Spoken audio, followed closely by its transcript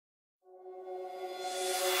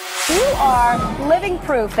You are living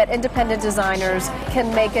proof that independent designers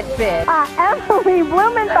can make it big. Emily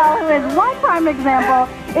Blumenthal, who is one prime example,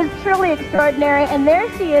 is truly extraordinary, and there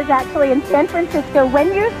she is actually in San Francisco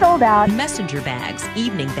when you're sold out. Messenger bags,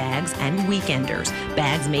 evening bags, and weekenders.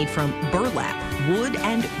 Bags made from burlap, wood,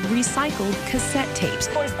 and recycled cassette tapes.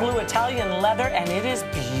 It's blue Italian leather, and it is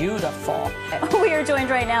beautiful. We are joined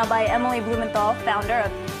right now by Emily Blumenthal, founder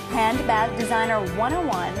of Handbag Designer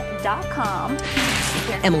 101.com.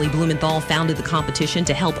 Emily Blumenthal founded the competition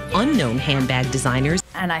to help unknown handbag designers.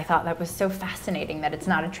 And I thought that was so fascinating that it's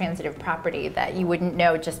not a transitive property, that you wouldn't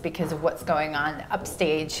know just because of what's going on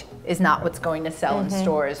upstage is not what's going to sell in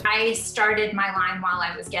stores. I started my line while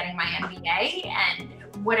I was getting my MBA, and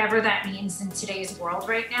whatever that means in today's world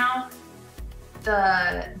right now,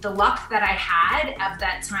 the luck that I had of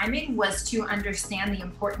that timing was to understand the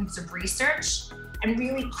importance of research and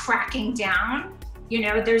really cracking down. You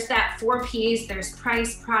know, there's that 4 Ps, there's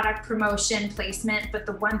price, product, promotion, placement, but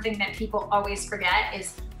the one thing that people always forget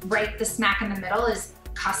is right the smack in the middle is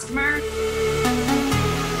customer.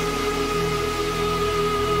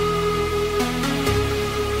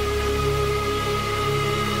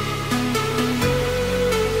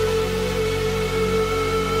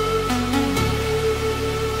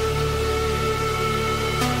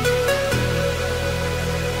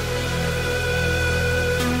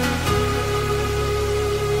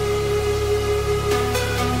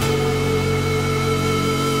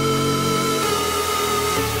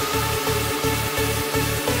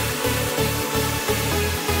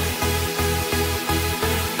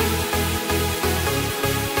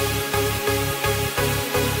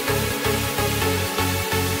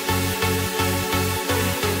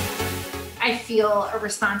 I feel a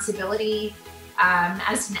responsibility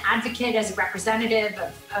as an advocate, as a representative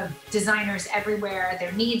of designers everywhere,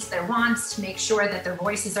 their needs, their wants, to make sure that their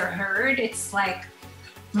voices are heard. It's like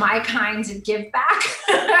my kind of give back.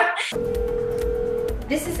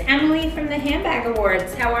 This is Emily from the Handbag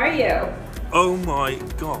Awards. How are you? Oh my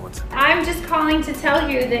God. I'm just calling to tell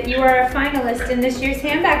you that you are a finalist in this year's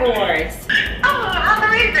Handbag Awards. Oh,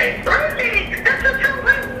 amazing!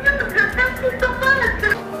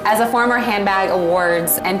 As a former Handbag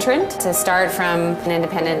Awards entrant, to start from an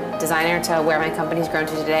independent designer to where my company's grown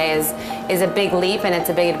to today is a big leap, and it's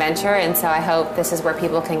a big adventure, and so I hope this is where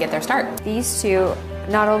people can get their start. These two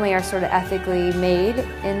not only are sort of ethically made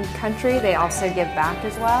in country, they also give back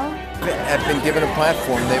as well. Have been given a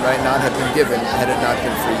platform they might not have been given had it not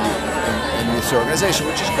been for you in this organization,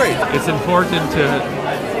 which is great. It's important to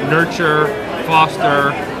nurture,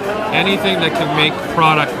 foster anything that can make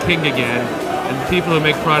product king again. And the people who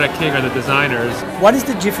make product king are the designers. What is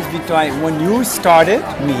the difference between when you started,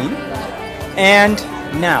 me, and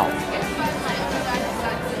now?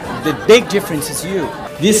 The big difference is you.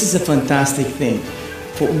 This is a fantastic thing.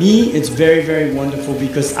 For me, it's very, very wonderful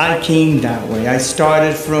because I came that way. I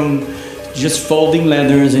started from just folding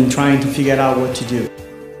leathers and trying to figure out what to do.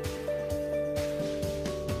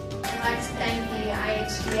 I'd like to thank the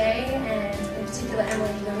IHDA and in particular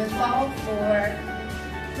Emily Blumenthal for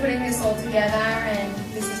putting this all together, and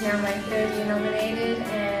this is now my 3rd year nominated,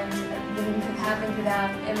 and it wouldn't have happened without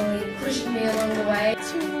Emily pushing me along the way.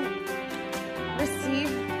 To receive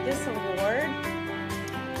this award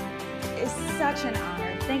is such an honor.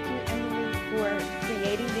 Thank you, Emily, for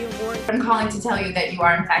creating the award. I'm calling to tell you that you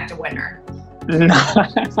are in fact a winner.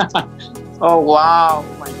 Oh wow,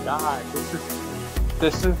 oh my God,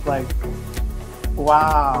 this is like,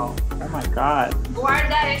 wow, oh my God.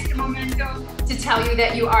 Guarda este momento to tell you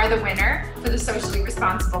that you are the winner for the socially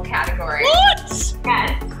responsible category. What? Yes. Oh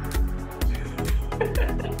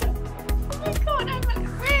my God, I'm gonna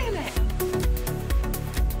win it.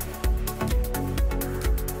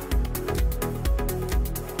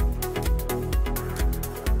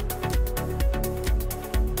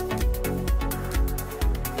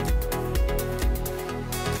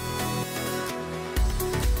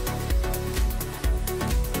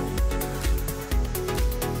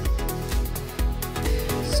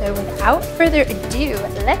 So without further ado,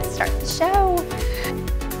 let's start the show.